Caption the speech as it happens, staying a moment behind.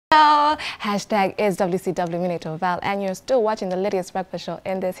Val. Hashtag is WCW Minute of Val. And you're still watching the latest breakfast show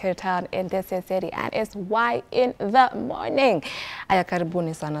in this here town, in this here city. And it's Y in the morning. Aya,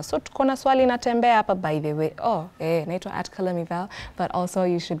 karibuni sana. So tuko na swali natembea hapa, by the way. Naitwa at Kalami Val. But also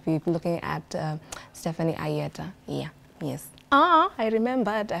you should be looking at Stephanie Ayeta. Yeah, yes. I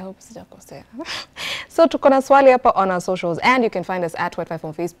remembered. I hope sijakosea. So tuko na swali hapa on our socials, and you can find us at Y254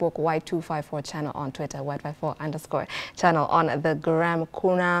 on Facebook, Y254 channel on Twitter, Y254_ channel on the gram.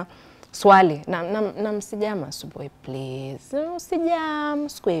 Kuna swali na msijama asubuhi, please. Msijama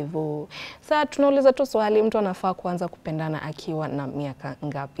skwevu. Sasa tunauliza tu swali, mtu anafaa kuanza kupendana akiwa na miaka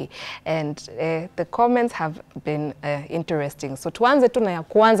ngapi? And the comments have been interesting. So tuanze tu na ya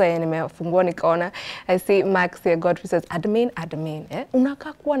kwanza yenye nimefungua nikaona. I see Max here, Godfrey says admin.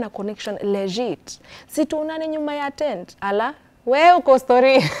 Unakaa kuwa na connection legit. Si tuonane nyuma ya tent. Ala, we uko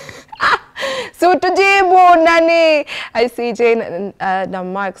story. Si utujibu nani? I see Jane na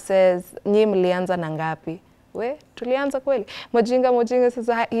Mark says nyi mlianza na ngapi? We tulianza kweli. Mojinga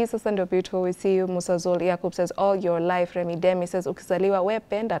sasa hii sasa ndio beautiful. We see you. Musa Zol Yakub says all your life. Remy Demi says ukizaliwa we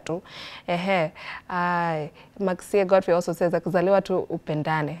penda tu. Maxia Godfrey also says ukizaliwa tu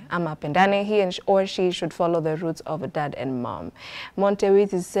upendane ama pendane. He or she should follow the roots of dad and mom.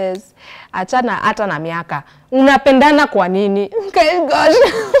 Montewizi says achana hata na miaka. Unapendana kwa nini? Okay, gosh.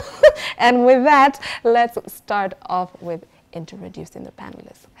 And with that, let's start off with introducing the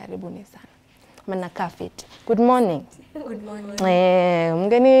panelists. Karibuni sana. Manakafit. Good morning. Good morning.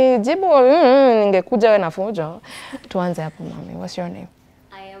 Mgeni jibu ningekuja we na fujo. Tuanze hapo mami. What's your name?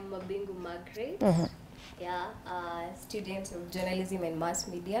 I am Mabingu Margaret. Yeah, student of journalism and mass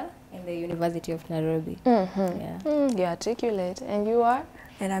media in the University of Nairobi. You articulate. And you are?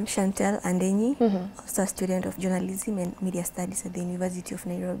 And I'm Chantel Andenyi, also a student of journalism and media studies at the University of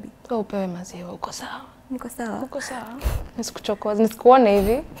Nairobi. Upewe maziwa, uko sawa? Niko sawa. Uko sawa? Nisikuchokoza, nisikuone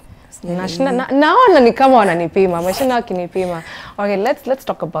hivi. Naona ni kama wananipima, mashina wakinipima. Okay, let's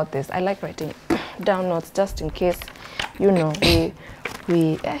talk about this. I like writing down notes just in case, you know,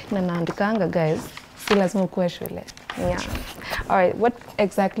 we naandikanga guys. Si lazima kuwe shule. Yeah. All right, what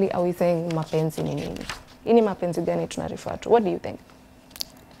exactly are we saying mapenzi ni nini? Ini mapenzi gani tunarefer to? What do you think?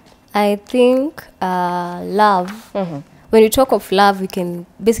 I think love. When you talk of love, we can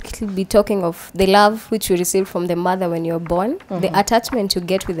basically be talking of the love which you receive from the mother when you're born. The attachment you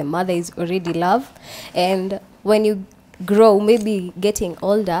get with the mother is already love. And when you grow, maybe getting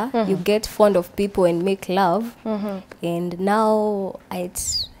older, you get fond of people and make love. And now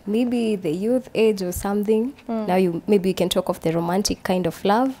it's maybe the youth age or something. Now maybe you can talk of the romantic kind of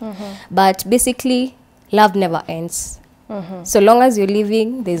love. But basically, love never ends. So long as you're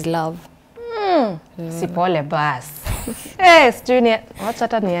living, there's love. Sipole bas. Student, what's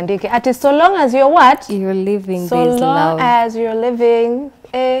that niandike? Ati so long as you're what? You're living, so there's love. So long as you're living,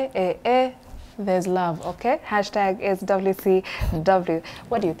 there's love, okay? Hashtag is WCW.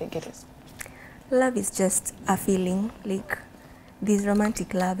 What do you think it is? Love is just a feeling, like this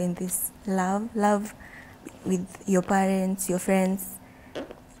romantic love and this love with your parents, your friends,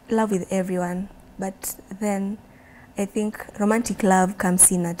 love with everyone. But then I think romantic love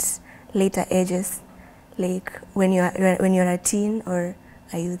comes in at later ages, like when you're a teen or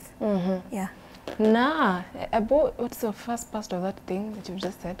a youth. Yeah. About what's the first part of that thing that you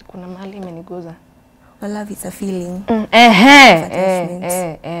just said? Kuna mali imeniguza. Well, love is a feeling.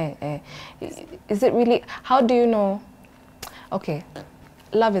 Is it really? How do you know? Okay,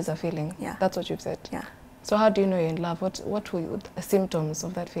 love is a feeling. Yeah. That's what you've said. Yeah. So how do you know you're in love? What were the symptoms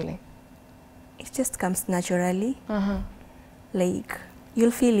of that feeling? It just comes naturally. Like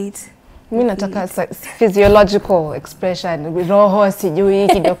you'll feel it. Mimi nataka physiological expression. Roho sijui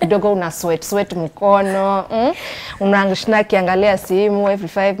kidogo una sweat mkono. Unaangishna kiangalia simu every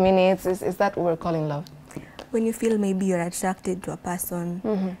 5 minutes. Is that what we're calling love? When you feel maybe you're attracted to a person,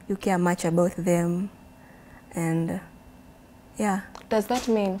 you care much about them, and yeah. Does that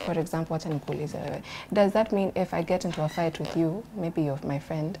mean, for example, does that mean if I get into a fight with you, maybe you're my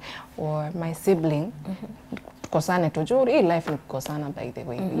friend or my sibling, tukosane tujuri, life ni kukosana, by the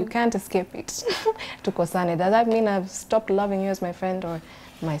way. You can't escape it. Tukosane. Does that mean I've stopped loving you as my friend or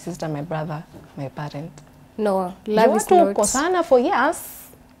my sister, my brother, my parent? No, love is not kukosana for years.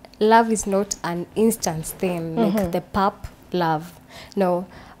 Love is not an instant thing, like the pap love. No.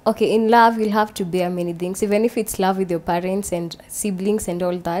 Okay, in love, you'll have to bear many things. Even if it's love with your parents and siblings and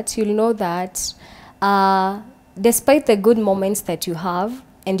all that, you'll know that despite the good moments that you have,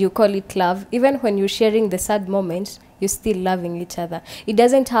 and you call it love, even when you're sharing the sad moments, you're still loving each other. It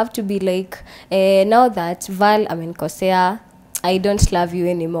doesn't have to be like, now that Val, I mean, Kosea, I don't love you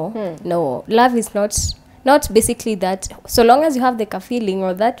anymore. No, love is not Not basically that so long as you have the feeling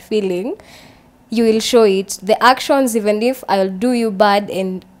or that feeling, you will show it. The actions, even if I'll do you bad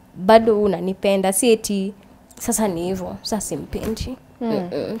and bado unanipenda, si eti sasa ni hivyo, sasa simpendi.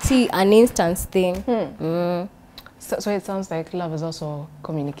 See an instance thing. So it sounds like love is also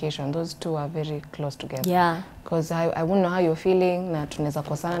communication. Those two are very close together. Yeah. Because I won't know how you're feeling, na tunaweza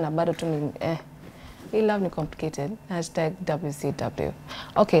kosana na bado tu ni love ni complicated. #WCW.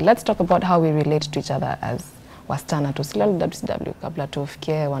 Okay, let's talk about how we relate to each other as wasichana tu. Sila WCW kabla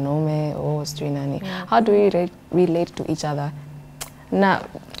tufikie wanaume sijui nani. How do we relate to each other? Na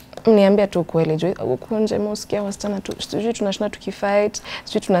niambia tu kweli juu huko nje msikia wasichana tu sijui tunashinda tukifight,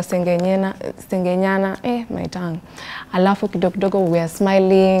 sijui tunasengenyana my tongue. Alafu kidogo we are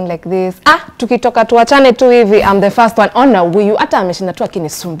smiling like this. Tukitoka tuachane tu hivi, I'm the first one. Ona huyu hata ameshinda tu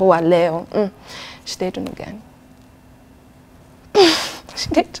akinisumbua leo. Shida yetu ni gani?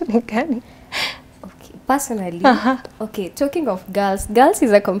 Shida yetu ni gani? Personally, okay, talking of girls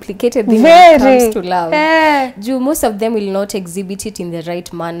is a complicated thing when it comes to love. Most of them will not exhibit it in the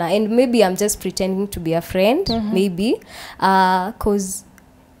right manner, and maybe I'm just pretending to be a friend, maybe, cause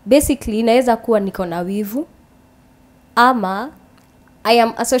basically naweza kuwa niko na wivu, ama I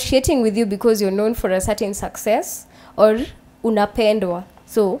am associating with you because you're known for a certain success, or unapendwa,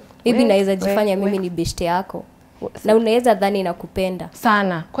 so maybe naweza jifanya mimi ni beshte yako. Na unaweza dhani nakupenda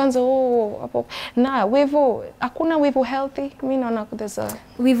sana. Kwanza hapo na wivu, hakuna wivu healthy. Mimi naona there's a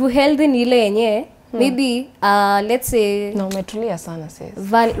wivu healthy ni ile yenye maybe let's say na umetulia sana sis.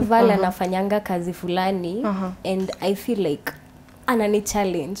 Val anafanyanga kazi fulani and I feel like anani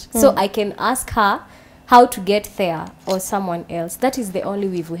challenge. So I can ask her how to get there or someone else. That is the only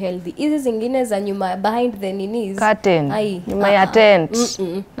wivu healthy. Hizi zingine za nyuma behind the knees. Curtain. Nyuma ya tent.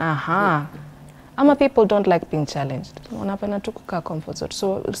 Ama people don't like being challenged. Wanapenda tu kukaa comfort zone.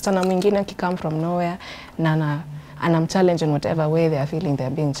 So sana mwingine akikam from nowhere na anamchallenge in whatever way they are feeling they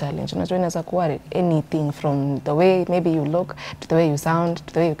are being challenged. Unajua inaweza kuwa anything from the way maybe you look, to the way you sound,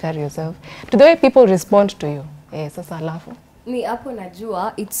 to the way you carry yourself, to the way people respond to you. Sasa alafu mi hapo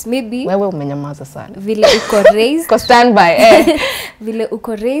najua it's maybe wewe umenyamaza sana. Vile uko raised. Ko standby. Vile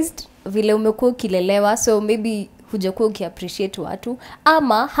uko raised, vile umekuwa ukilelewa, so maybe hujakuwa ukiappreciate watu,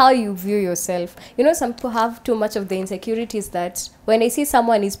 ama how you view yourself. You know, some people have too much of the insecurities that when I see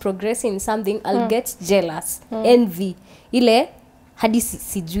someone is progressing in something, I'll get jealous, envy. Ile hadi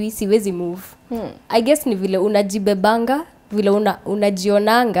sijui siwezi move. I guess ni vile unajibebanga, vile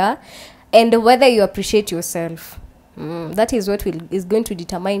unajionanga, and whether you appreciate yourself. That is what is going to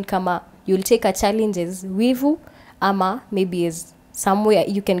determine kama you'll take a challenge as wivu, ama maybe as somewhere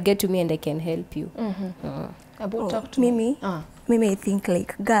you can get to me and I can help you. Talk to me. Mimi I think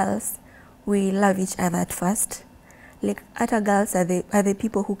like girls, we love each other at first. Like other girls are the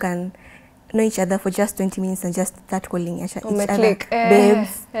people who can know each other for just 20 minutes and just start calling each other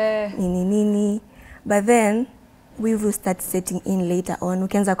babes, nini. But then we will start setting in later on.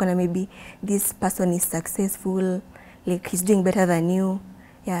 Ukianza kuona maybe this person is successful, like he's doing better than you,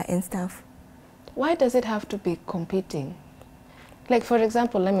 and stuff. Why does it have to be competing? Like for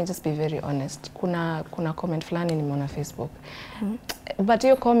example, let me just be very honest. Kuna comment fulani nimeona Facebook. But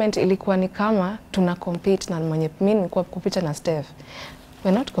your comment ilikuwa ni kama tuna compete na mwenye mimi nilikuwa kupita na Steph.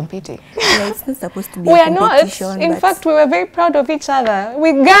 We're not competing. It's not supposed to be a competition. We are not. In fact, we were very proud of each other.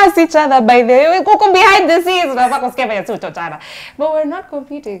 We gas each other by the way. We go behind the scenes. But we're not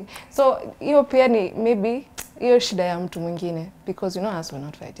competing. So hiyo pia ni maybe hiyo shida ya mtu mwingine, because you know us, we're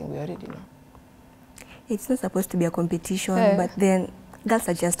not fighting. We already know. It's not supposed to be a competition, but then girls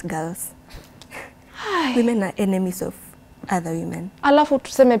are just girls. Women are enemies of other women. Alafu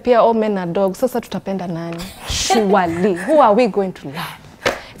tuseme pia men are dogs. Sasa tutapenda nani? Surely. Who are we going to love?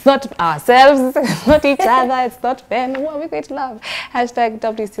 It's not ourselves, it's not each other, it's not men. Who are we going to love?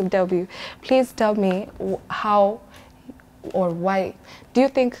 #WCW. Please tell me how or why. Do you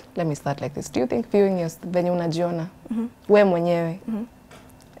think, let me start like this. Do you think viewing your venye unajiona, we mwenyewe,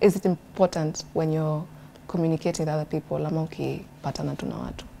 is it important when you're communicating with other people, ama ukipatana tu na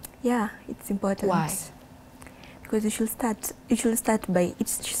watu? Yeah, it's important. Why? Because it should start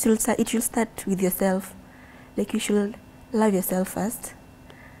with yourself. Like you should love yourself first.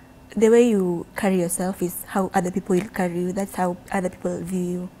 The way you carry yourself is how other people will carry you. That's how other people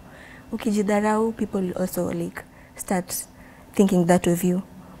view you. Ukijidharau, people will also like start thinking that of you.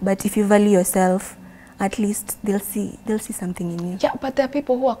 But if you value yourself, at least they'll see something in you. Yeah, but there are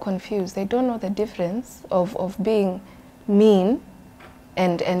people who are confused. They don't know the difference of being mean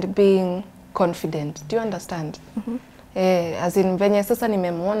and being confident. Do you understand? As in venye sasa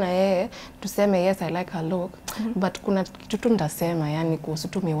nimemwona yeye tuseme yes I like her look, but kuna kitu tu ndasema yani kuhusu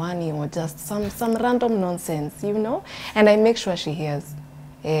tu miwani or just some random nonsense, you know, and I make sure she hears.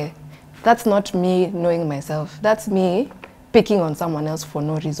 That's not me knowing myself, that's me picking on someone else for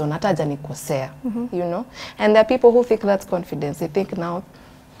no reason, hata hajanikosea, you know. And there are people who think that's confidence. They think now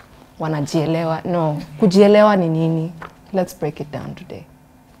wanajielewa. No, kujielewa ni nini? Let's break it down today.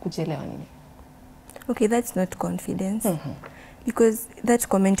 Kujielewa nini? Okay, that's not confidence. Because that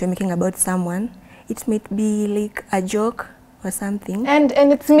comment you're making about someone, it might be like a joke or something. And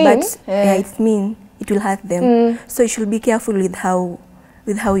it's mean. But yeah, it's mean. It will hurt them. So you should be careful with how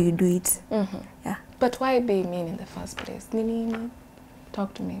you do it. Yeah. But why be mean in the first place? Nini?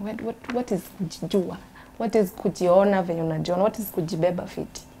 Talk to me. What is kujijua? What is kujiona venye unajiona? What is kujibeba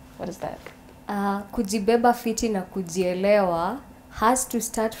fiti? What is that? Kujibeba fiti na kujielewa has to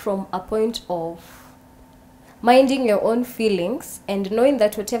start from a point of minding your own feelings and knowing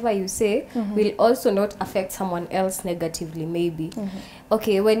that whatever you say will also not affect someone else negatively, maybe.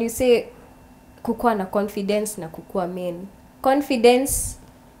 Okay, when you say kukua na confidence na kukua mean. Confidence,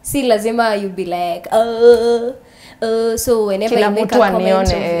 si lazima you be like, so whenever you make a comment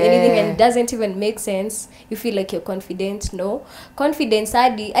of anything and it doesn't even make sense, you feel like you're confident. No. Confidence,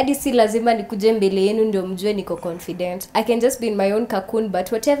 adi si lazima nikuje mbele yenu ndio mjue niko confident. I can just be in my own cocoon,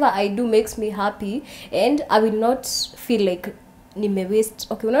 but whatever I do makes me happy and I will not feel like nime waste.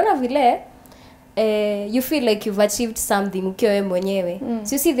 Okay, unaona vile you feel like you've achieved something ukiwa wewe mwenyewe.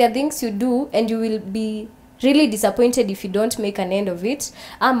 So you see there are things you do and you will be really disappointed if you don't make an end of it,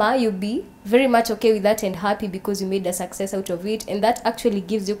 ama you'll be very much okay with that and happy because you made a success out of it, and that actually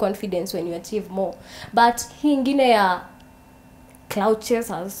gives you confidence when you achieve more. But hii ingine ya cloud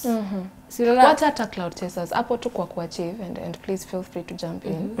chasers, what hata cloud chasers hapo tu kwa kuachieve, and please feel free to jump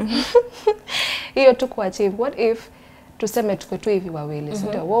in. Hiyo tu kuachieve, what if tuseme tuko tu hivi wawili, so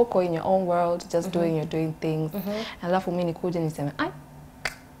ndio wako in your own world just doing things, alafu mimi nikuje niseme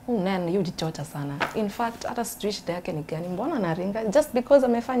nani yujichocha sana. In fact, hata sijui shida yake ni gani. Mbona anaringa? Just because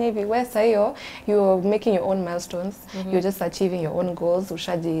amefanya hivi, wewe sasa hiyo you're making your own milestones, you're just achieving your own goals,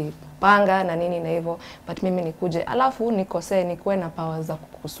 ushajipanga na nini na hivyo, but mimi nikuje alafu nikosee, nikuwe na powers za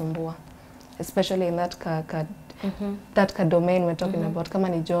kukusumbua, especially in that domain we're talking about, kama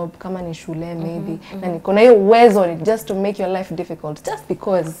ni job, kama ni shule maybe, na niko na hiyo uwezo just to make your life difficult just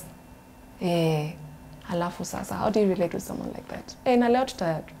because alafu sasa, how do you relate with someone like that? Na leo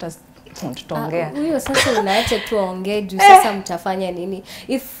tutaongea. Huyo sasa unaacha tu aongee juu sasa mtafanya nini?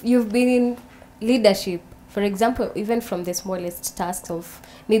 If you've been in leadership, for example, even from the smallest tasks of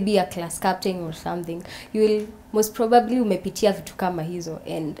maybe a class captain or something, you will most probably umepitia vitu kama hizo,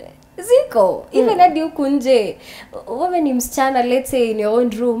 and ziko even hadi huku nje wewe ni msichana, let's say in your own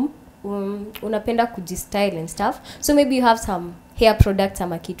room, unapenda kujistyle and stuff, so maybe you have some hair products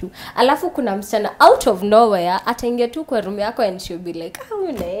ama kitu, alafu kuna msichana out of nowhere ataingia tu kwa room yako and she'll be like,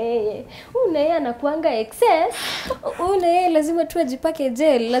 una yeye anakuanga excess, una yeye lazima tu ajipake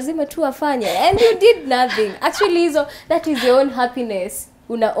gel, lazima tu afanye, and you did nothing. Actually that is your own happiness.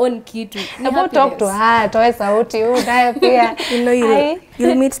 Una own kitu. About talk to her, toe sauti naye pia. You know,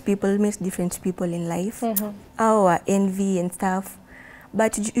 you'll meet different people in life. Our envy and stuff.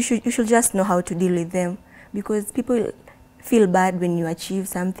 But you should just know how to deal with them, because people feel bad when you achieve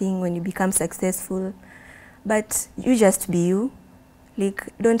something, when you become successful. But you just be you. Like,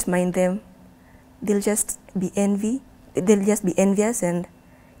 don't mind them. They'll just be envious and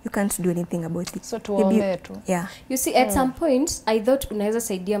you can't do anything about it. So tuombe tu. Yeah. You see, at some point, I thought unaweza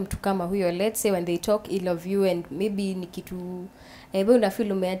saidia mtu kama huyo. Let's say when they talk ill of you and maybe ni kitu una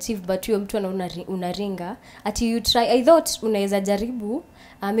feel umeachieve, but huyo mtu unaringa, ati you try. I thought unaweza jaribu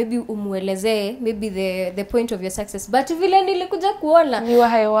maybe umuelezee maybe the point of your success, but vile nilikuja kuona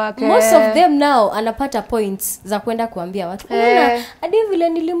most of them now anapata points za kwenda kuambia watu. Hadi vile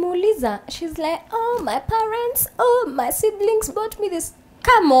nilimuuliza, she's like, my parents, my siblings bought me this.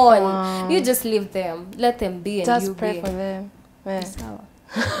 Come on. Wow. You just leave them, let them be, and just you pray be. For them.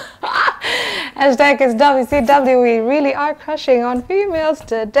 Hashtag is WCW. We really are crushing on females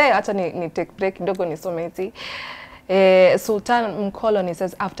today. Acha ni take break kidogo nisome hizi. Sultan Mkoloni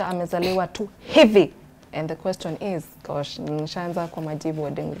says after amezaliwa too heavy, and the question is, gosh, nishaanza kwa majibu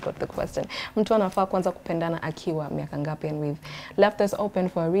wedding, we got the question. Mtu anafaa kwanza kupendana akiwa miaka ngapi? And we've left this open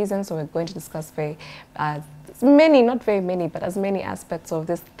for a reason, so we're going to discuss many, not very many, but as many aspects of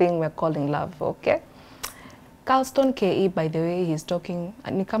this thing we're calling love, okay? Carlston KE, by the way, he's talking,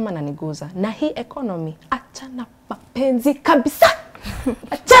 ni kama naniguza, na hii economy, achana mapenzi kabisa,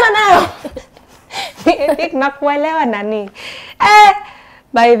 achana nayo. Nakuelewa nani.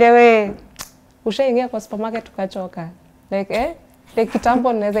 By the way, ushaingia kwa supermarket ukachoka, Like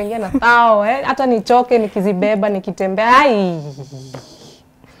kitambo naweza ingia na thao hata nichoke nikizibeba nikitembea.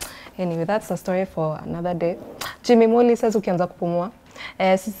 Anyway, that's a story for another day. Jimmy Moli says ukianza kupumua.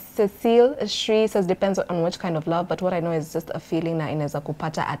 Cecile Shri says depends on which kind of love, but what I know is just a feeling na inaweza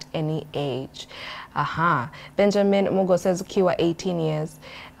kupata at any age. Benjamin Mugo says Ukiwa 18 years.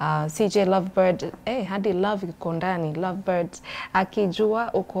 CJ Lovebird, hadi love iko ndani. Lovebird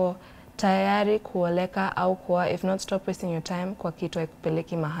akijua uko tayari kuoleka au kuwa, if not stop wasting your time kwa kitu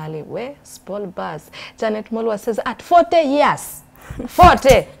haikupeleki mahali. We spoil bus. Janet Molwa says at 40 years.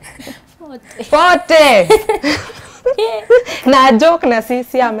 40. Na joke na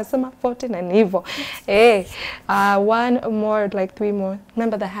sisi amesema 40 na ni hivyo. One more, like 3 more.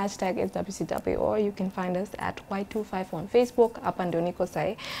 Remember the hashtag is WCW, or you can find us at Y254 on Facebook. Hapa ndio niko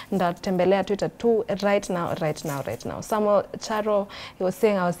sahi. Ndatembelea Twitter too right now. Samuel Charo, he was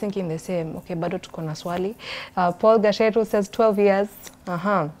saying I was thinking the same. Okay, bado tuko na swali. Paul Gashetu says 12 years.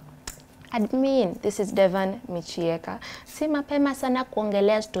 Admin, this is Devan Michieka. Si mapema sana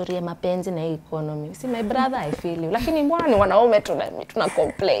kuongelea story ya mapenzi na economy. Si my brother, I feel you. Lakini mbona ni wanaume tuna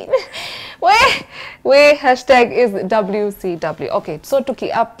complain. We hashtag is WCW. Okay, so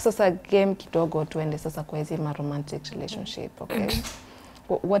tuki up sasa game kidogo tuende sasa kwa hizi romantic relationship, okay?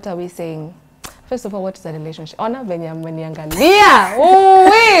 What are we saying? First of all, what is a relationship? Ona venye ameniangalia.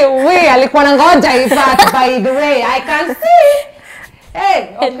 We alikuwa nangoja ifat, by the way. I can see.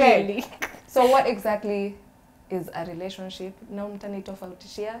 Hey, okay. So what exactly is a relationship? Na mtani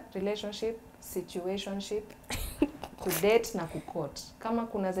tofautishia relationship, situationship, kudate na kukot. Kama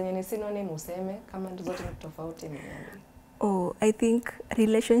kuna zenye ni synonym useme, kama zote ni tofauti mwenyewe. I think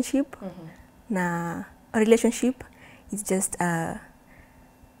relationship na a relationship is just a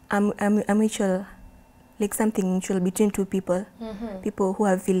mutual, like something mutual between two people, people who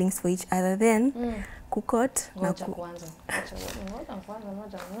have feelings for each other. Then kukot na Kuanza.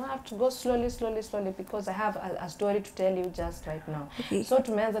 You have to go slowly because I have a story to tell you just right now. Okay. So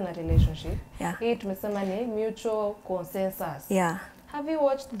tumeanza na relationship. Yeah. Hii tumesema ni mutual consensus. Yeah. Have you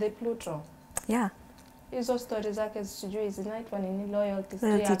watched the Pluto? Yeah. Hizo stories zake sijui zinaitwa nini, loyalty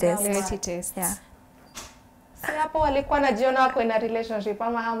test. Yeah. Si hapo walikuwa najiona wako in a relationship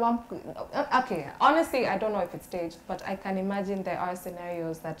ama okay, honestly I don't know if it's staged, but I can imagine there are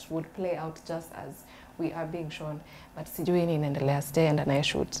scenarios that would play out just as we are being shown, but sijui nini inaendelea, stay and I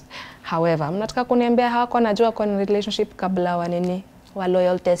shoot. However, mnataka kuniambia hawako najua kwa relationship kabla wa nini wa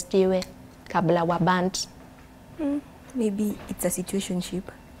loyal testiwe, kabla wa band? Maybe it's a situationship.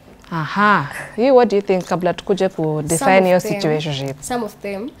 You, what do you think kabla tukuje ku define your situationship? Some of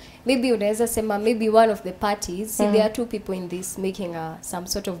them, maybe unaweza sema maybe one of the parties, see there are two people in this making some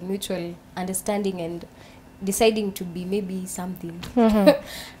sort of mutual understanding and deciding to be maybe something.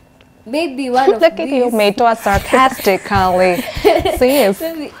 Maybe one of these... You made it sarcastically. So yes.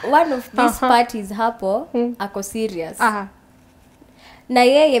 Maybe one of these parties hapo ako serious. Na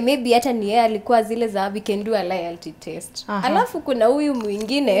yeye maybe hata ni yeye alikuwa zile za we can do a loyalty test. Alafu kuna huyu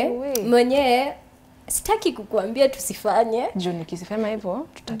mwingine mwenye sitaki kukuambia tusifanye. Juu nikisema hivyo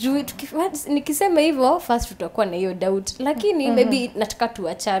nikisema hivyo first tutakuwa na hiyo doubt. Lakini maybe nataka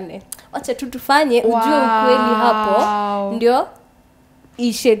tuachane. Acha tu tufanye ujue ukweli hapo ndio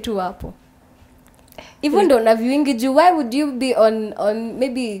ishe tu hapo. Even ndo na viewing juu, why would you be on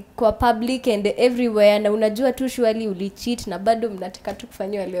maybe kwa public and everywhere na unajua tu surely ulicheat na bado mnataka tu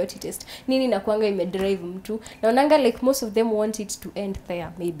kufanywa loyalty test. Nini na kuanga imedrive mtu? Na unaanga like most of them want it to end there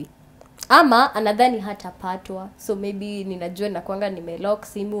maybe. Ama anadhani hatapatwa. So maybe ninajua na kuanga nimelock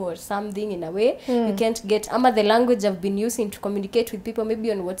simu or something in a way you can't get. Ama the language I've been using to communicate with people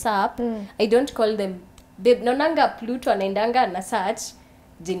maybe on WhatsApp, I don't call them babe. Naonanga Pluto anaendanga na search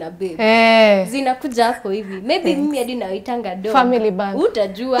jina babe. Zinakuja hapo hivi. Maybe mimi hadi naitanga dog. Family band.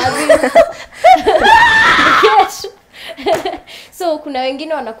 Utajua. So kuna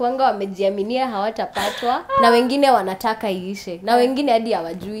wengine wanakuanga wamejiaminia hawatapatwa na wengine wanataka iishe. Na wengine hadi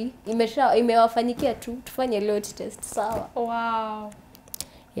hawajui. Imewafanyikia tu tufanye loyalty test sawa. Wow.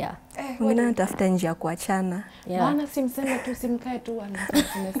 Yeah. Wengine wanatafuta njia ya kuachana. Bwana simseme tu simkae tu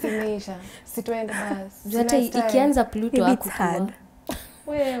anasimisha. Situende basi. Hata ikianza Pluto hakuwa.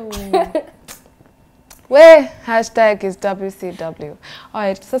 We hashtag is WCW.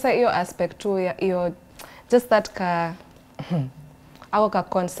 Alright, sasa hiyo aspect tu hiyo just that our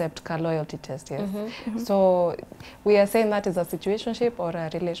concept ka loyalty test, yes. So we are saying that is a situationship or a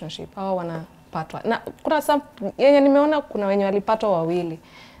relationship. Hao wanapatwa. Na kuna some yenye nimeona kuna wenye walipatwa wawili.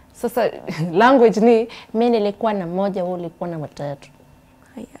 Sasa language ni mimi nilikuwa na mmoja, wewe ulikuwa na watatu.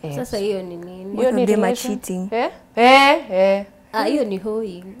 Sasa hiyo ni nini? Hiyo ni cheating. Hiyo ni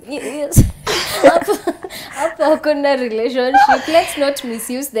hoeing. Yes. Hapo kuna relationship. Let's not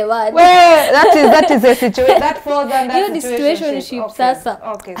misuse the word. Well, that is a situation that falls under situationship. Okay. Sasa.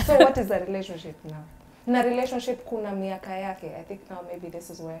 Okay, so what is a relationship now? In a relationship kuna miaka yake. I think now maybe this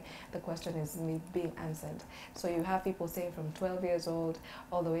is where the question is being answered. So you have people saying from 12 years old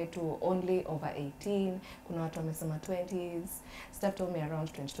all the way to only over 18. Kuna watu wamesema 20s. Steph told me around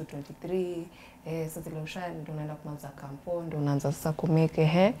 22, 23. Sasa ile ushani ndio unaenda kumaliza kampo, ndio unaanza sasa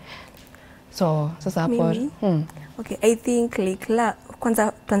kumake So sasa hapo Okay, I think like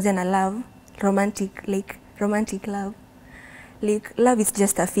kwanza tuanze na love, romantic love. Like love is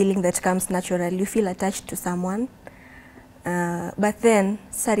just a feeling that comes naturally. You feel attached to someone. But then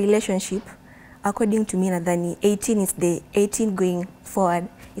sa relationship, according to me, nadhani 18 going forward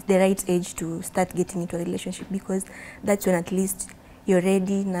is the right age to start getting into a relationship, because that's when at least you're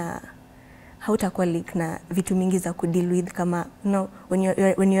ready na hautakuwa like na vitu mingi za kudeal with, kama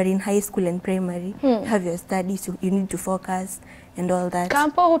when you're in high school and primary, you have your studies, you need to focus and all that.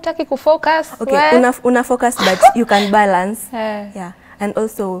 Kampo hutaki kufocus. Okay, una focus but you can balance. Yeah. And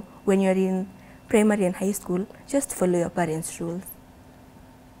also when you're in primary and high school, just follow your parents' rules.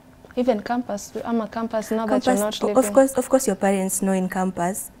 Even campus, I'm a campus now that you're not living. Of course your parents know in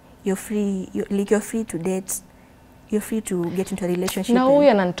campus you're free, you're free to date. You're free to get into a relationship. Now huyu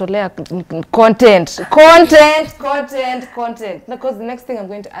ananitolea content. Because the next thing I'm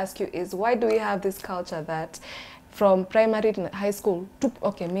going to ask you is, why do we have this culture that from primary to high school,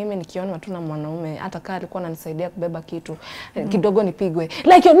 okay, mimi nikiona tu na mwanaume hata kama alikuwa ananisaidia kubeba kitu kidogo nipigwe,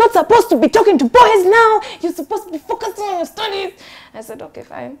 like you're not supposed to be talking to boys now, you're supposed to be focusing on your studies. I said, okay,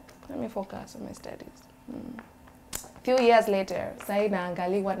 fine, let me focus on my studies. Few years later, sasa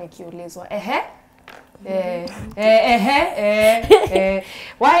naangaliwa nikiulizwa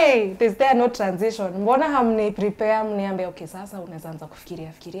why is there no transition? Mbona hamni prepare mniambie okay sasa unaweza anza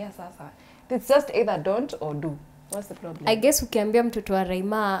kufikiria sasa? It's just either don't or do. What's the problem? I guess ukiambia mtoto wa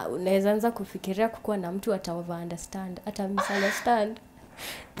Raima unaweza anza kufikiria kukuwa na mtu understand, misunderstand.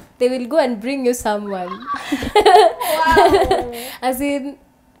 They will go and bring you someone. Wow. As in,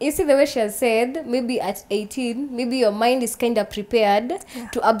 you see the way she has said, maybe at 18, maybe your mind is kind of prepared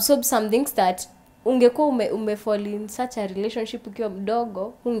to absorb some things that ungekuwa umefall in such a relationship ukiwa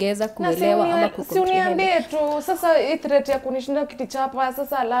mdogo, ungeweza kuelewa ama kucomprehend. Si uniambie tu, sasa hii threat ya kunishinda kitichapa,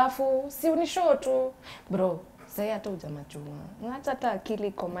 sasa alafu, si unishow tu. Bro, sasa hata hujamachua. Unaacha hata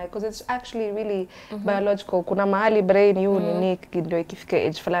akili koma, because it's actually really biological. Kuna mahali brain you nini ndio ikifika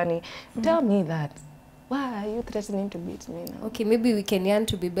age fulani. Tell me that. Why are you threatening to beat me now? Okay, maybe we can learn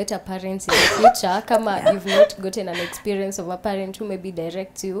to be better parents in the future. Kama you've not gotten an experience of a parent who maybe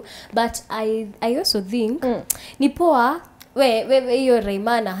directs you. But I also think, ni poa, wewe hiyo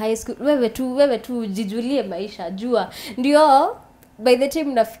Raimana high school, wewe tu jijulie maisha, jua. Ndio, by the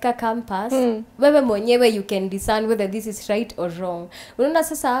time unafika campus, wewe mwenyewe you can discern whether this is right or wrong. Unaona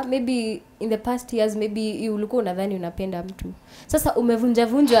sasa, maybe in the past years, maybe ulikuwa unadhani unapenda mtu. Sasa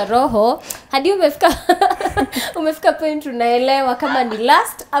umevunja roho, hadi umefika point unaelewa kama ni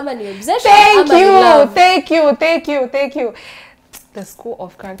lust ama ni obsession ama ni love. Thank you. The school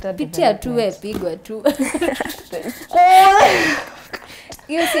of character pitia tu pigwa tu.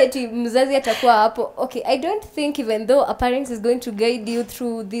 You see ati mzazi atakuwa hapo. Okay, I don't think even though a parent is going to guide you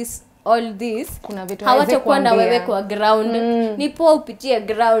through all this, kuna vitu hawatakuwa na wewe kwa ground. Ni poa upitie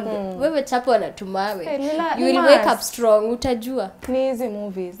ground. Wewe chapo anatumawe. You will wake up strong, utajua. Ni hizi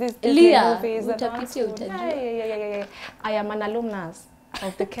movies. Movies utapitia utajua. I am an alumnus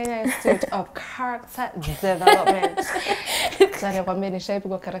of the Kenya Institute of Character Development. Sasa kwambia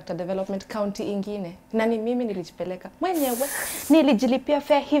nishaipigwa character development county ingine. Na ni mimi nilijipeleka mwenyewe. Nilijilipia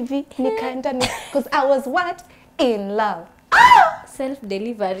fare hivi, nikaenda because I was what? In love. Self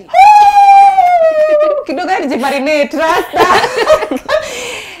delivery. Kidogo nijimarinate rasta.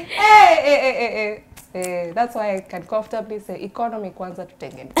 That's why I can comfortably say economy kwanza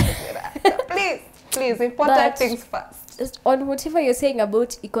tutengeneze. Please important things first. On whatever you're saying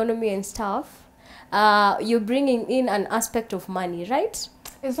about economy and stuff, you're bringing in an aspect of money, right?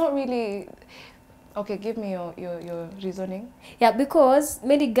 It's not really. Okay, give me your reasoning. Yeah, because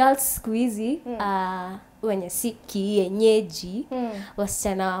many girls squeezy wenye si kienyeji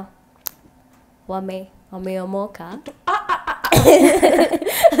wasichana wameomoka.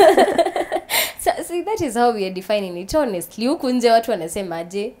 So see, that is how we are defining it honestly. Huku nje watu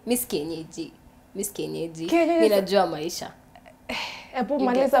wanasemaje? Miss kienyeji. Mimi najua maisha. Ebu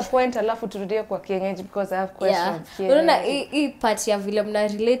maliza point alafu turudie kwa kienyeji because I have questions. Unaona hii part ya vile mna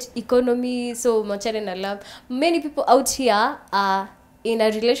relate economy so machane na love. Many people out here are in a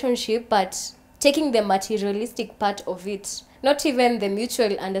relationship but taking the materialistic part of it, not even the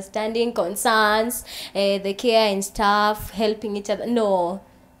mutual understanding, concerns, the care and stuff, helping each other. No,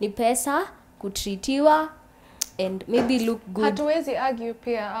 ni pesa, kutreatiwa, and maybe look good. Hatuwezi argue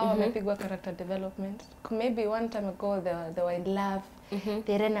pia au wamepigwa character development. Maybe one time ago they were in love.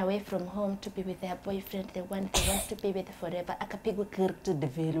 They ran away from home to be with their boyfriend, they want to be with forever. Akapigwa character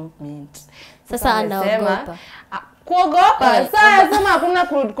development. Sasa anaogopa. Kuogopa. Sasa sema hakuna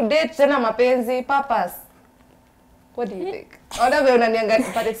kudate tena mapenzi, purpose. What do you think?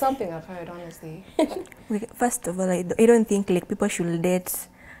 But it's something I've heard, honestly. First of all, I don't think like people should date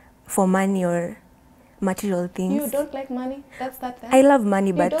for money or material things. You don't like money? That's that thing? I love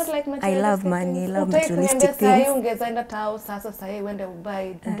money, but like I love money. I love materialistic things.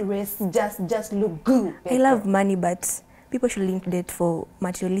 Just look good. I love money, but people shouldn't date for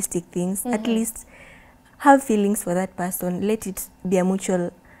materialistic things. At least have feelings for that person. Let it be a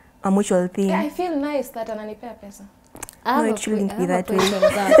mutual thing. Yeah, I feel nice that ananipea pesa. No, it shouldn't be that way.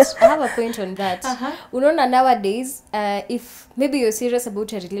 I have a point on that. Unaona nowadays, if maybe you're serious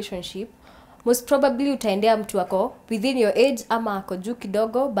about a relationship, most probably utaendea mtu wako within your age ama ako juu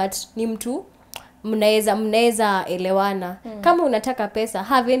kidogo, but ni mtu mnaeza elewana. Kama unataka pesa,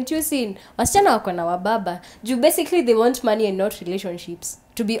 haven't you seen wasichana wako na wababa? Juu basically they want money and not relationships.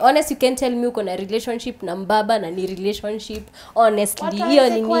 To be honest, you can tell me uko na relationship na mbaba na ni relationship. Honestly, hiyo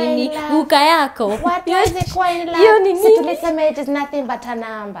ni nini? Uka yako. What was it quite like? Hiyo ni nini? Tulisema it is nothing but a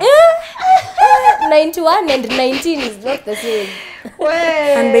number. 91 and 19 is not the same.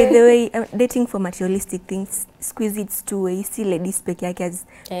 And by the way, dating for materialistic things, squeeze it's two way. See ladies peke yake as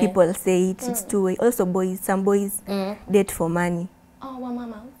people say it. It's two way. Also boys, some boys date for money. Oh,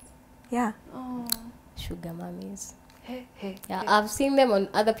 mama. Yeah. Oh, Sugar mummies. Hey. Yeah, I've seen them on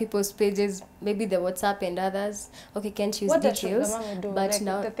other people's pages, maybe the WhatsApp and others. Okay, can't use what details. What does sugar mama do? But like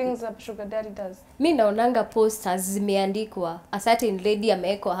now the things that sugar daddy does. Mi naonanga posters zimeandikwa. A certain lady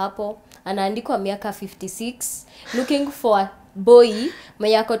ameekwa hapo, anaandikwa miaka 56, looking for a boy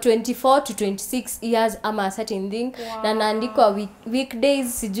mwenye ako 24 to 26 years ama a certain thing. Wow. Na anaandikwa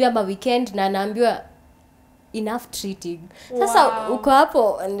weekdays sijui ama weekend na anaambiwa enough treating. Sasa uko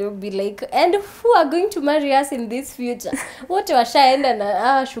hapo and you'll be like, and who are going to marry us in this future? Wote washaenda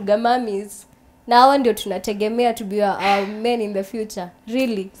na sugar mummies. Na hao ndio tunategemea to be our men in the future.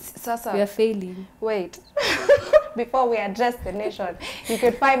 Really? Sasa, we are failing. Wait. Before we address the nation, you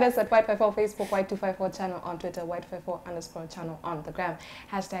can find us at Y254 Facebook, Y254 channel on Twitter, Y254 _channel on the gram.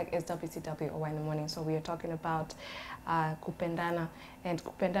 Hashtag is WCW or in the morning. So we are talking about Kupendana. And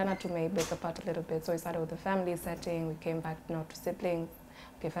Kupendana to me break apart a little bit. So we started with the family setting, we came back now to siblings.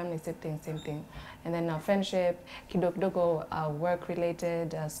 Okay, family, siblings, same thing. And then now friendship, kidogo,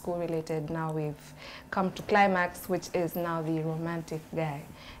 work-related, school-related. Now we've come to climax, which is now the romantic guy.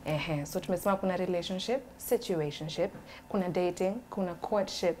 So tumesema kuna relationship, situationship, kuna dating, kuna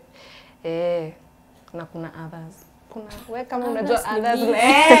courtship, na kuna others. We kama unajua others.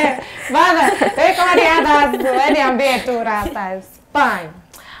 Bana, we kama ni others, we niambie tu rasta. It's fine.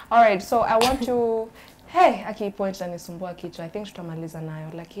 All right, so I want to aki point na nisumbua kichwa. I think tutamaliza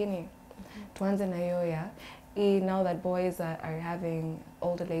nayo, lakini tuanze na hiyo ya now that boys are having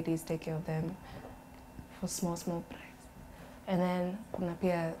older ladies take care of them for small price. And then kuna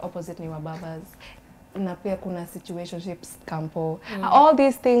pia opposite ni wababas. Na pia kuna situationships kampo. All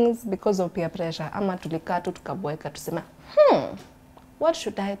these things because of peer pressure. Ama tulikaa tu tukaboeka tusema, what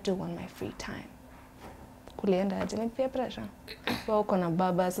should I do on my free time? Kulienda aje ni peer pressure. Wewe uko na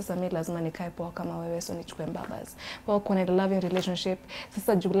baba, sasa mimi lazima nikae poa kama wewe, so nichukue babas. Wewe uko na loving relationship,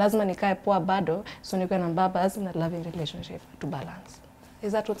 sasa juu lazima nikae poa bado, so nikuwe na babas na loving relationship to balance.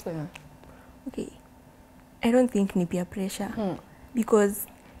 Is that what's going on? Okay. I don't think ni peer pressure. Because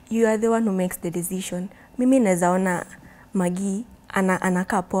you are the one who makes the decision. Mimi nazaona Magi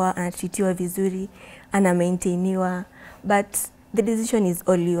anakaa poa, anatreatiwa vizuri, ana maintainiwa, but the decision is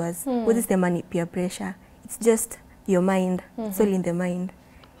all yours. What is the money peer pressure? It's just your mind. It's all in the mind.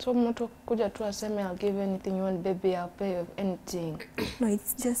 So mtu kuja tu aseme I'll give you anything you want, baby, I'll pay you anything. No,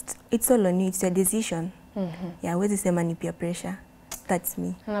 it's all on you. It's your decision. Yeah, what is the money peer pressure? That's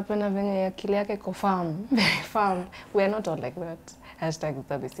me. Anapenda venye akili yake iko firm. Firm. We are not all like that. Hashtag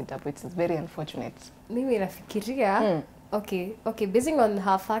WCW. It's very unfortunate. Mimi nafikiria, okay, basing on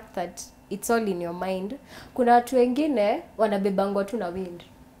her fact that it's all in your mind, kuna watu wengine wanabebangwa tu na wind.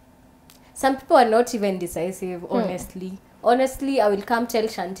 Some people are not even decisive, honestly. Honestly, I will come tell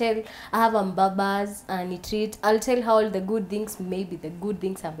Chantel, I have mbabas and it treat. I'll tell her all the good things, maybe the good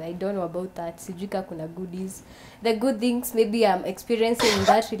things I don't know about that. Sijuka kuna goodies. The good things maybe I'm experiencing in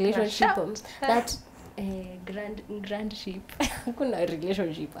that relationship. grandship. Kuna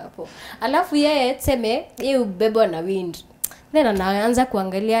relationship hapo. Alafu yeye tuseme yeye ubebwa na wind. Then anaanza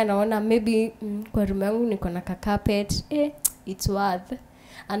kuangalia anaona maybe kwa room yangu niko na carpet. It's worth.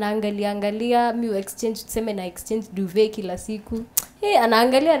 Anaangalia mi exchange tuseme na exchange duvet kila siku.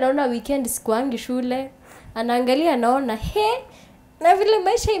 Anaangalia anaona weekend sikuangi shule. Anaangalia anaona na vile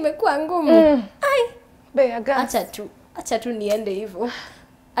maisha imekuwa ngumu. Acha tu niende hivyo.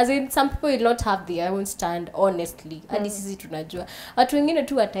 As in, some people will not have their own stand, honestly. Hadi sisi tunajua. Watu wengine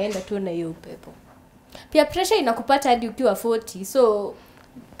tu wataenda tu na hiyo upepo. Pia pressure inakupata hadi ukiwa 40. So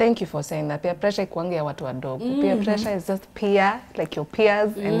thank you for saying that. Peer pressure ikuangi ya watu wadogo. Peer pressure is just peer, like your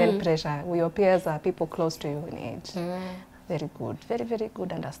peers, and then pressure. Your peers are people close to you in age. Very good. Very, very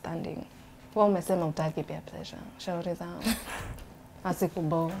good understanding. Wewe umesema utaki peer pressure. Shauri zangu.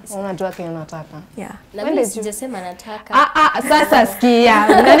 Asikubo. Unajua kile unataka. Yeah. Na mimi sijasema nataka. Sasa sikia.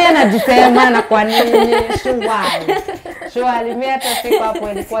 Nani anajisema na kwa nini? Shwari mimi hata siku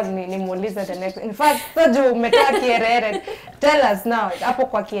hapo ilikuwa nimuulize the next. In fact, sasa umetoa kierere. Tell us now. Hapo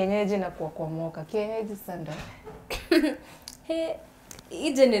kwa kienyeji na kwa kuomoka. Kienyeji sanda.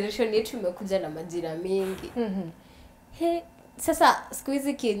 Hii generation yetu imekuja na majina mengi. Sasa siku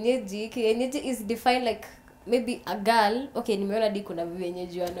hizi kienyeji is defined like maybe a girl, okay, nimeona di kuna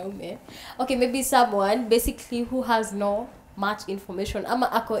vienyeji wanaume. Okay, maybe someone basically who has no much information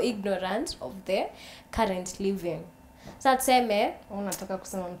ama ako ignorant of the current living. Sasa tuseme unataka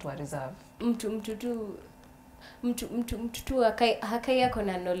kusema mtu wa reserve. Mtu tu hakai yako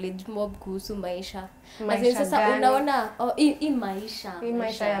na knowledge mob kuhusu maisha. Maisha sasa unaona hii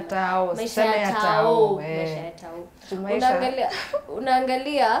maisha ya tao.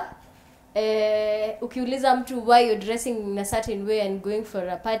 Unaangalia ukiuliza mtu why you're dressing in a certain way and going for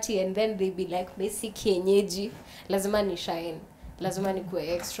a party, and then they be like basic kienyeji, lazima ni shine, lazima ni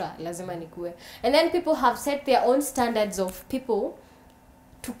kuwe extra, lazima ni kuwe, and then people have set their own standards of people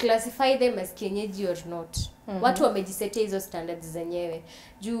to classify them as kienyeji or not. Watu wamejisetea hizo standards zenyewe.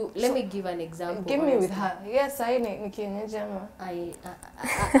 Let me give an example. Give me with her. Yes, I ni kienyeji ama.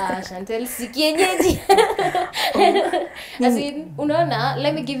 Chantel si kienyeji. As in, unaona,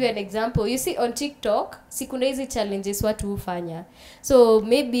 let me give you an example. You see on TikTok, kuna hizi challenges watu hufanya. So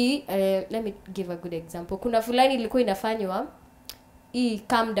maybe let me give a good example. Kuna fulani ilikuwa inafanywa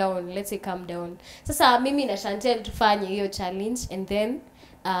calm down, let's say calm down. Sasa mimi na Chantel tufanye hiyo challenge and then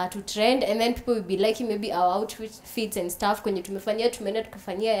to trend, and then people will be liking maybe our outfits and stuff. Kwenye tumeenda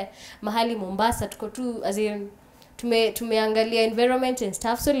tukafanyia mahali Mombasa, tuko tu as in tumeangalia environment and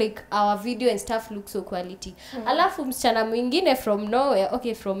stuff, so like our video and stuff looks so quality. Alafu msichana mwingine from nowhere,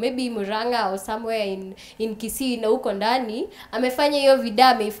 okay, from maybe Muranga or somewhere in Kisii na huko ndani, amefanya hiyo video,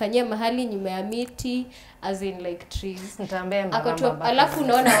 ameifanyia mahali nyuma ya miti, as in like trees. Alafu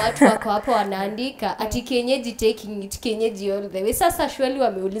unaona watu wako hapo wanaandika ati kienyeji taking it, kienyeji all the way. Sasa surely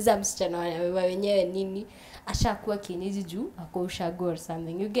wameuliza msichana wenyewe nini ashakuwa kienyeji juu ako ushago or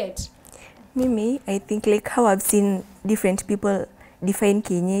something, you get. Mimi, I think like how I've seen different people define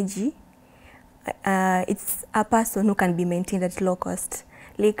kienyeji, it's a person who can be maintained at low cost.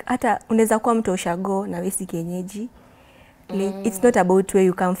 Like hata unaweza kuwa mtu ushago na wewe si kienyeji. Like it's not about where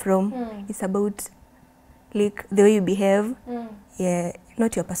you come from. It's about like the way you behave. Yeah,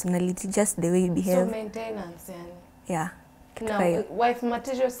 not your personality, just the way you behave. So maintenance yani. Yeah. Now, wife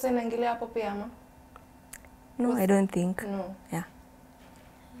material sasa ingilia hapo pia ama? No, I don't think. No. Yeah.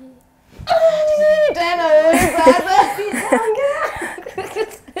 Tena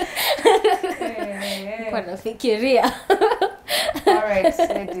kwa nafikiria. All right,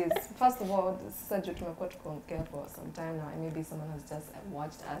 ladies. First of all, Saju tumekuwa tukiongea for some time now, and maybe someone has just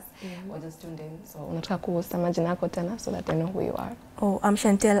watched us or just tuned in. So unataka kusema jina yako tena so that I know who you are. Oh, I'm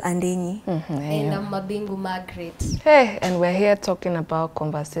Chantel Andenyi. And I'm Mabingu Margaret. Hey, and we're here talking about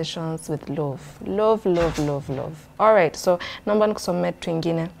conversations with love. Love, love, love, love. All right, so naomba nikusomee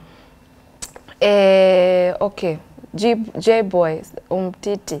twingine. Okay, J-Boy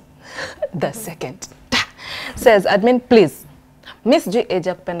Umtiti the second says, admin please, Miss G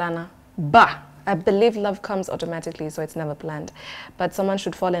Eja Kupendana, I believe love comes automatically, so it's never planned, but someone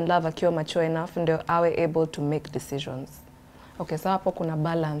should fall in love akiwa mature enough and they are able to make decisions. Okay, so hapo kuna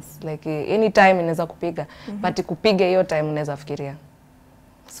balance, like any time inaweza kupiga, but kupiga hiyo time unaweza fikiria.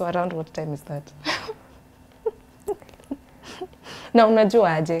 So around what time is that? Na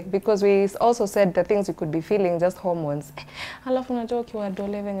unajua aje, because we also said the things you could be feeling just hormones. Alafu unajua ukiwa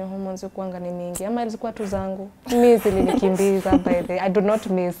dole venye hormones kuanga ni mingi. Ama ilikuwa tu zangu. Mimi zilinikimbiza by the I do not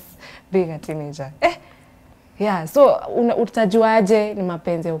miss being a teenager. Yeah, so utajua aje ni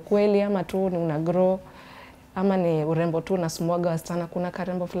mapenzi ya ukweli ama tu ni una grow. ama ni urembo tu nasumwaga wasichana? Kuna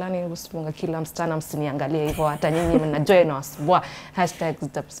karembo fulani usimunga kila msichana, msiniangalie hivyo, hata nyinyi mnajua na wasubwa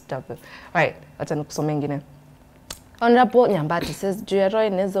 #WCW. Alright, acha nikusome ingine. Honorable Nyambati says Joy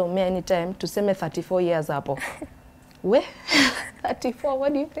inaweza umea anytime, tuseme 34 years hapo. We 34,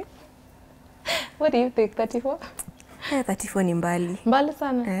 what do you think? What do you think, 34? 34 ni mbali. Mbali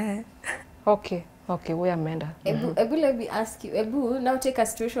sana. Okay, we amenda. Ebu, let me ask you. Ebu, now take a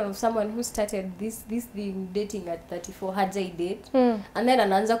situation of someone who started this thing dating at 34, hajai date, and then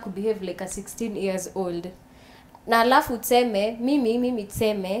anaanza kubehave like a 16 years old. Na alafu tseme, mimi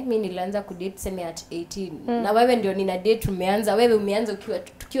tseme, mimi nilianza kudate tseme at 18. Na wewe ndio nina date umeanza, wewe umeanza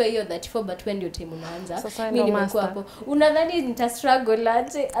tukiwa hiyo 34, but when ndio time unaanza. Mimi nimekuwa hapo. Unadhani nita struggle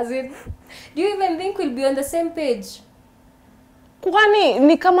aje? As in, do you even think we'll be on the same page? Kwani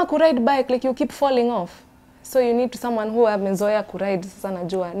ni kama ku ride bike, like you keep falling off. So you need someone who amezoea ku ride, sasa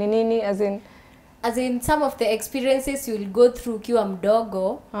najua. Ni nini as in some of the experiences you will go through ukiwa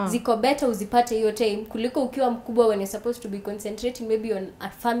mdogo, ziko better uzipate hiyo time kuliko ukiwa mkubwa when you're supposed to be concentrating maybe on a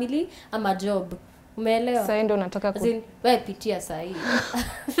family ama job. Umeelewa? Sasa ndio nataka as in wewe pitia saa hii.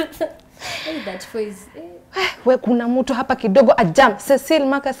 That phrase. We kuna mtu hapa kidogo ajam. Cecil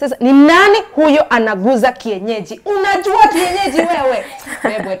Maka says, ni nani huyo anaguza kienyeji? Unajua kienyeji wewe?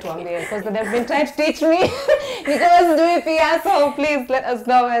 Hebu tuambie, because they've been trying to teach me. You guys do it here, so please let us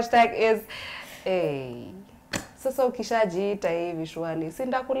know. #is Sasa ukishajiita hii visually, si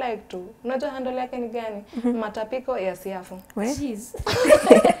ndakulike tu. Unajua handle yake ni gani? Matapiko ya siafu. Jeez.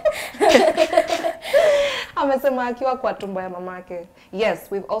 Amesema akiwa kwa tumbo ya mamake. Yes,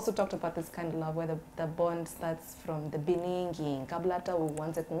 we've also talked about this kind of love where the bond starts from the beginning. Kabla hata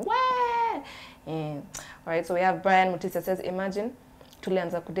uanze Alright, so we have Brian Mutisa says, imagine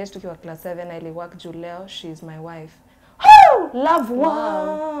tulianza kudate tukiwa class 7 na ili work juu leo she's my wife. Love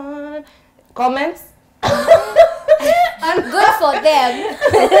one. Comments? Good for them.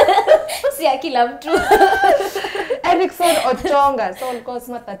 Si akila mtu. Erickson Ochonga, so ulikuwa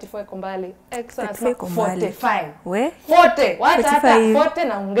sema 34 iko mbali. Erickson asema 45. We? 40. Wacha hata 40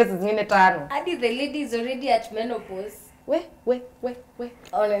 na ongeza zingine 5. Hadi the lady is already at menopause. We.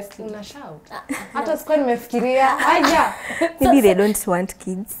 Honestly. Una shout. Hata sikuwa nimefikiria. Haya. Maybe they don't want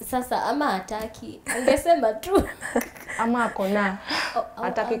kids. Sasa ama hataki. Ungesema tu. Ama akona.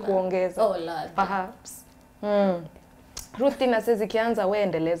 Hataki kuongeza. Oh Lord. Perhaps. Ruthi na sisi kianza we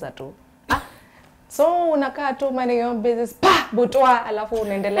endeleza tu. So unakaa tu mind your own business, butwa alafu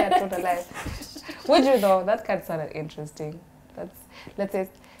unaendelea tu na life. Would you though? That kind sounded interesting. Let's say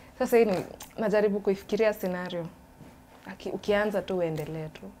sasa hii najaribu kuifikiria scenario. Ukianza tu uendelee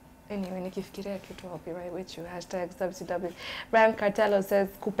tu. Anyway, nikifikiria kitu I'll be right with you. #WCW. Brian Cartello says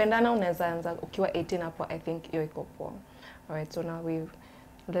kupendana unaweza anza ukiwa 18 hapo. I think hiyo iko poa. Alright, so now we've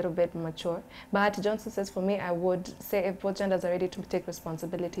a little bit mature. But Johnson says, for me, I would say if both genders are ready to take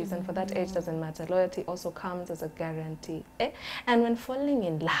responsibilities, and for that age doesn't matter. Loyalty also comes as a guarantee. And when falling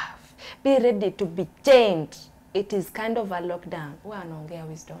in love, be ready to be changed. It is kind of a lockdown. Anaongea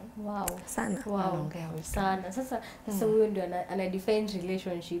wisdom. Wow. Sana. Wow. Anaongea wisdom. Sana. Sasa huyo ndio ana define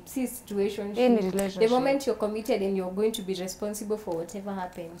relationship. Si situationship. In relationship. The moment you're committed and you're going to be responsible for whatever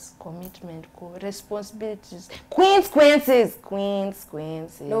happens. Commitment, responsibilities. Queens.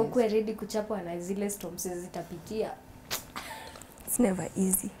 Na ukwe ready kuchapwa na zile storms zitapitia. It's never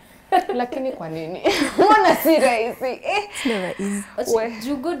easy. Lakini kwa nini? Mbona si rahisi? It's never easy.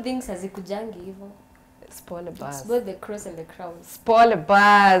 Do good things hazikujangi hivyo. Spoiler buzz. It's both the cross and the crown. Spoiler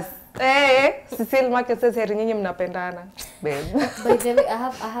buzz. Cecil Market says heri nyinyi mnapendana. Babe. By the way,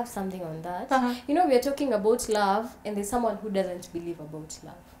 I have something on that. You know, we are talking about love and there's someone who doesn't believe about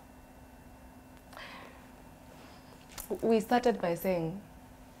love. We started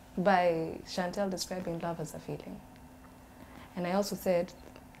by Chantel describing love as a feeling. And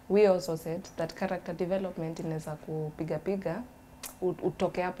we also said that character development inaweza kupiga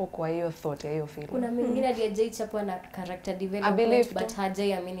utoke hapo kwa hiyo thought ya hiyo feeling. Kuna mwingine aliyejai chapwa na character development but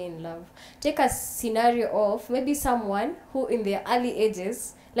hajai amini in love. Take a scenario of maybe someone who in their early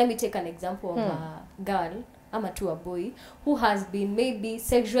ages, let me take an example of a girl ama to a boy who has been maybe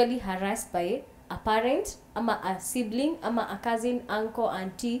sexually harassed by a parent ama a sibling ama a cousin, uncle,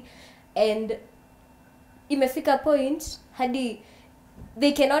 auntie, and imefika point hadi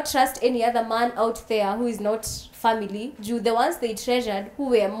they cannot trust any other man out there who is not family. The ones they treasured, who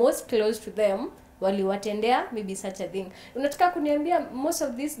were most close to them, waliwatendea maybe such a thing. Unataka kuniambia most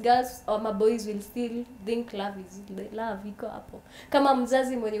of these girls or my boys will still think love iko hapo. Kama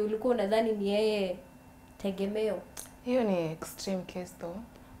mzazi mwenye ulikuwa unadhani ni yeye tegemeo. Hiyo ni extreme case though.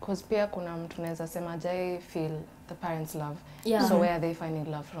 Because pia kuna mtu naweza sema jai feel the parents' love. Yeah. So where are they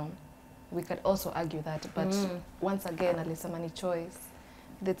finding love from? we could also argue that, but once again alisema ni choice.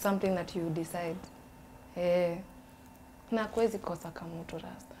 That's something that you decide. Na kuwezi kosa kama mtu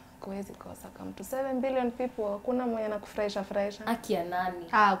rasta. Kuwezi kosa kama mtu 7 billion people, kuna mwenye anakufurahisha furahisha. Haki ya nani?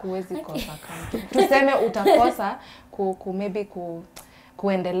 Kuwezi kosa kama mtu. Tuseme utakosa maybe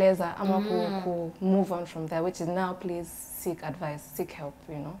kuendeleza ama ku move on from there, which is now please seek advice, seek help,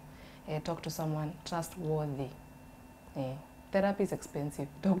 you know. Talk to someone trustworthy. Therapy is expensive.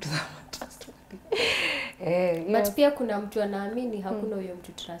 Talk to someone trustworthy. But pia kuna mtu anaamini hakuna huyo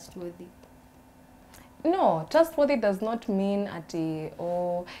mtu trustworthy. No, trustworthy does not mean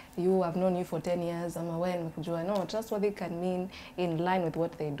you have known you for 10 years ama wewe nimekujua. No, trustworthy can mean in line with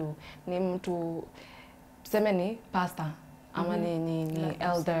what they do. Ni mtu tuseme ni pastor ama ni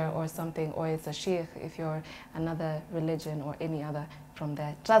elder or something, or it's a sheikh if you're another religion or any other from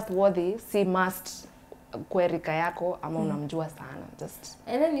there. Trustworthy si must kwerika yako ama unamjua sana, just.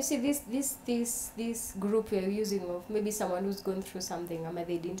 And then you see this group you're using of maybe someone who's gone through something ama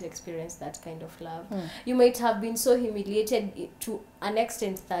they didn't experience that kind of love. You might have been so humiliated to an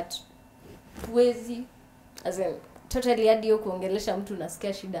extent that huwezi, as in totally hadi kuongelesha mtu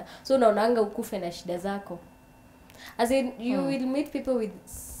unasikia shida, so unaonanga ukufe na shida zako. As in you will meet people with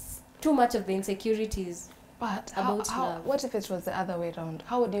too much of the insecurities. But about love. What if it was the other way around?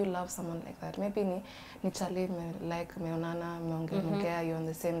 How would you love someone like that? Maybe ni chali like meonana meongea, you're on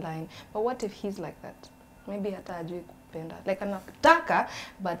the same line. But what if he's like that? Maybe hata ajui kupenda. Like anataka,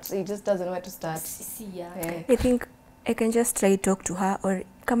 but he just doesn't know where to start. I think I can just try to talk to her, or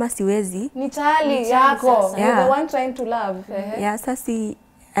kama siwezi. Ni chali yako. You're the one trying to love. Yeah, sasi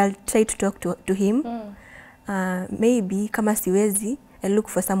I'll try to talk to him. Maybe kama siwezi, I'll look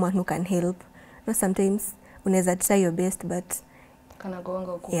for someone who can help. No, sometimes unaweza try your best, but kana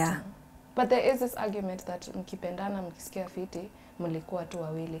goanga ukuta. Yeah. But there is this argument that mkipendana mkisikia fiti mlikuwa tu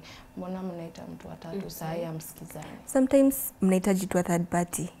wawili, mbona mnaita mtu wa tatu saa ya msikizani? Sometimes mnahitaji tu third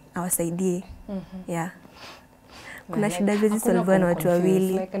party awasaidie. Yeah. Kuna shida hizi solve na watu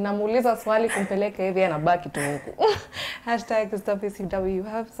wawili. Like namuuliza swali kumpeleka hivi anabaki tu huko. #StopCW, you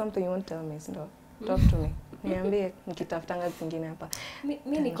have something you want to tell me, so talk to me. Niambie nikitafutanga zingine hapa.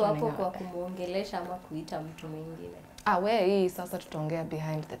 Mimi niko hapo kwa kumuongelesha ama kuita mtu mwingine. Wewe hii sasa tutaongea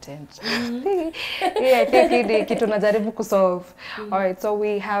behind the tent. I think hii kitu najaribu kusolve. Alright, so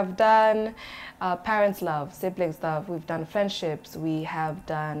we have done parents love, siblings love, we've done friendships, we have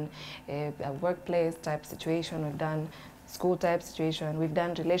done a workplace type situation, we've done school type situation, we've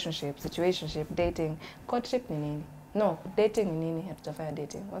done relationship, situationship, dating. Courtship ni nini? No, dating ni nini? Hatujafanya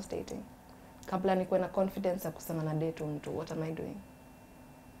dating. What's dating? Kabla nikuwe na confidence ya kusema na date mtu, what am I doing?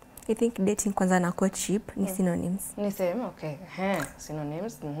 I think dating kwanza na courtship ni synonyms. Ni same, okay.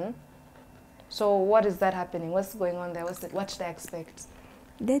 Synonyms. So what is that happening? What's going on there? What should I expect?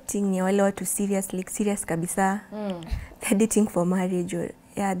 Dating ni wale watu serious, like serious kabisa. They're dating for marriage, or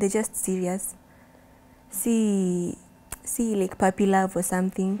yeah, they're just serious. See like puppy love or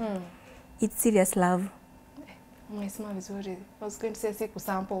something. It's serious love. Umesema vizuri. I was going to say siku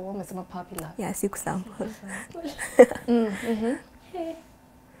sample, umesema puppy love. Yeah, siku sample.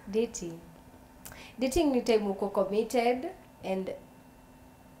 Dating ni time uko committed and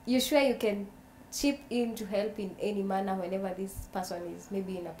you sure you can chip in to help in any manner whenever this person is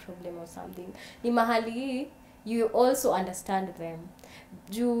maybe in a problem or something. Ni mahali you also understand them.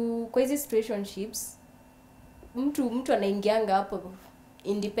 Juu kwa hizi situationships mtu anaingianga hapo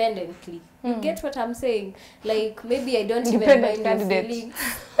independently. You get what I'm saying? Like maybe I don't even mind your feelings.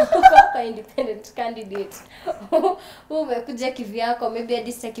 Independent candidate. Umekuja kivyako, maybe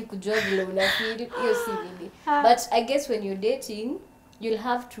hadi sitaki kujua vile unafeel, hiyo si nini. But I guess when you're dating, you'll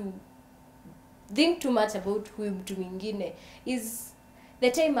have to think too much about huyu mtu mwingine. Is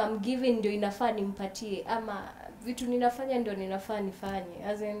the time I'm giving ndio inafaa nimpatie ama vitu ninafanya ndio ninafaa nifanye?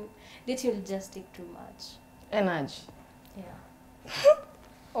 As in dating will just take too much energy. Yeah.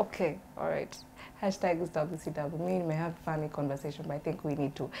 Okay, all right. #WCW. Me may have funny conversation, but I think we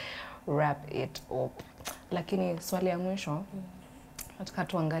need to wrap it up. Lakini swali ya mwisho nataka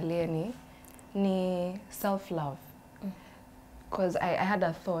tuangalie ni self love. Because I had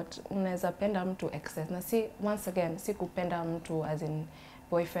a thought, unaweza penda mtu excess. Na si once again si kupenda mtu as in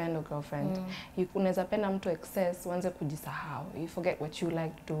boyfriend or girlfriend. Unaweza penda mtu excess, uanze kujisahau. You forget what you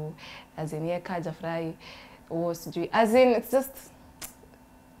like to do, as in kaja furahi or sijui. As in it's just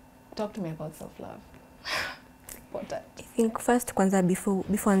talk to me about self love. Important. I think first kwanza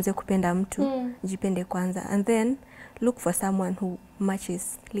before anze kupenda mtu, jipende kwanza, and then look for someone who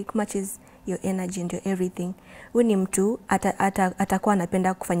matches your energy and your everything. Uni mtu atakuwa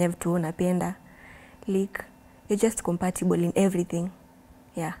anapenda kufanya vitu unapenda. Like you're just compatible in everything.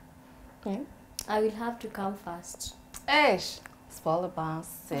 Yeah. I will have to come first. Eish, spoil the boss,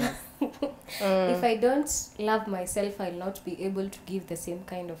 sis. If I don't love myself, I'll not be able to give the same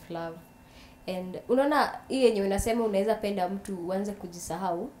kind of love. And unaona hii yenye unasema unaweza penda mtu uanze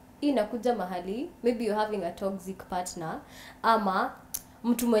kujisahau, hii inakuja mahali maybe you're having a toxic partner ama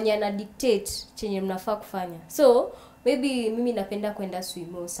mtu mwenye ana dictate chenye mnafaa kufanya. So maybe mimi napenda kwenda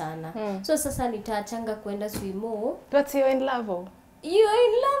swimo sana. So sasa nitaachanga kwenda swimo. But you're in love. You're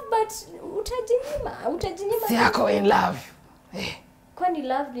in love but utajinyima. Si yako in love. Kwani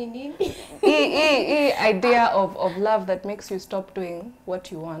love ni nini? Idea of love that makes you stop doing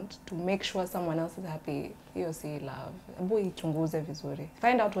what you want to make sure someone else is happy. You see love. Ebu ichunguze vizuri.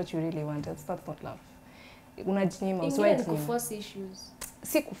 Find out what you really want. That's not love. Unajinyima, usiwahi kuforce issues.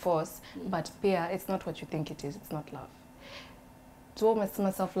 Si kuforce, but pia it's not what you think it is. It's not love. So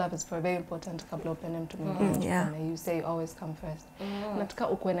self-love is very important kabla upende mtu mwingine. You say always come first. Nataka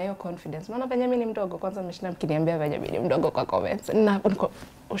ukuwe na hiyo confidence. Unaona venye mimi ni mdogo, kwanza mshina mkiniambia venye mimi ni mdogo kwa comments. Na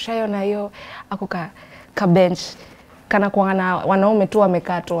ushaona hiyo akuka ka bench kana kuana wanaume tu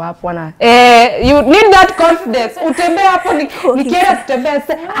wamekaa tu hapo wana you need that confidence. Utembea hapo nikienda kutembea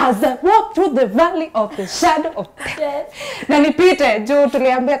as I walk through the valley of the shadow of death. Na nipite juu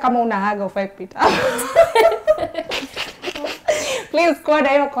tuliambia kama unahaga ufai kupita. Please go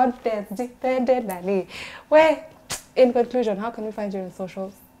na your confidence. Jipende nani. Well, in conclusion, how can we find you in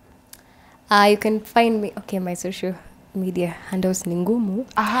socials? You can find me, okay, my social media handles ni ngumu.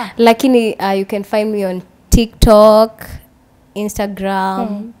 Aha. Lakini you can find me on TikTok,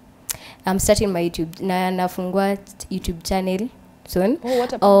 Instagram. I'm starting my YouTube. Nafungua YouTube channel soon. Oh,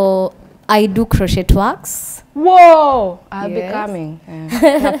 what about? I do crochet works. Whoa! I'll be coming.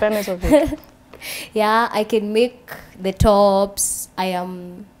 Napenda of it. Yeah, I can make the tops.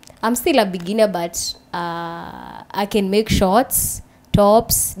 I'm still a beginner, but I can make shorts,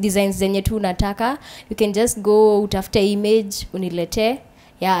 tops, designs zenye tu unataka. You can just go utafute image unilete.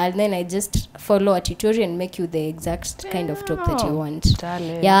 Yeah, and then I just follow a tutorial and make you the exact kind of top that you want.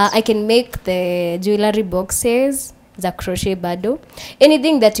 Talent. Yeah, I can make the jewelry boxes, za crochet bado.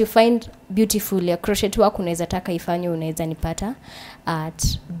 Anything that you find beautiful ya crochet work unaweza taka ifanye unaweza nipata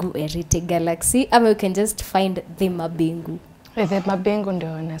at Guerite Galaxy, ama you can just find the Mabingu. The Mabingu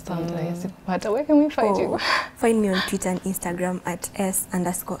ndio na sound rahisi kupata. Where can we find you? Find me on Twitter and Instagram at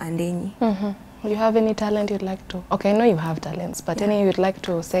 @s_andenyi. You have any talent you'd like to? Okay, I know you have talents, but any you'd like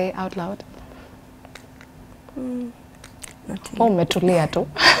to say out loud? Not really. Umetulia tu.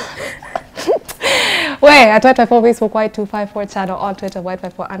 Wait, at Y254 Facebook, Y254 channel, on Twitter,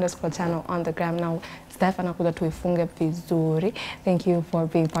 Y254_channel on the gram. Now, Stefan anakuja tuifunge vizuri. Thank you for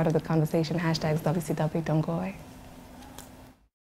being part of the conversation. #WCW, don't go away.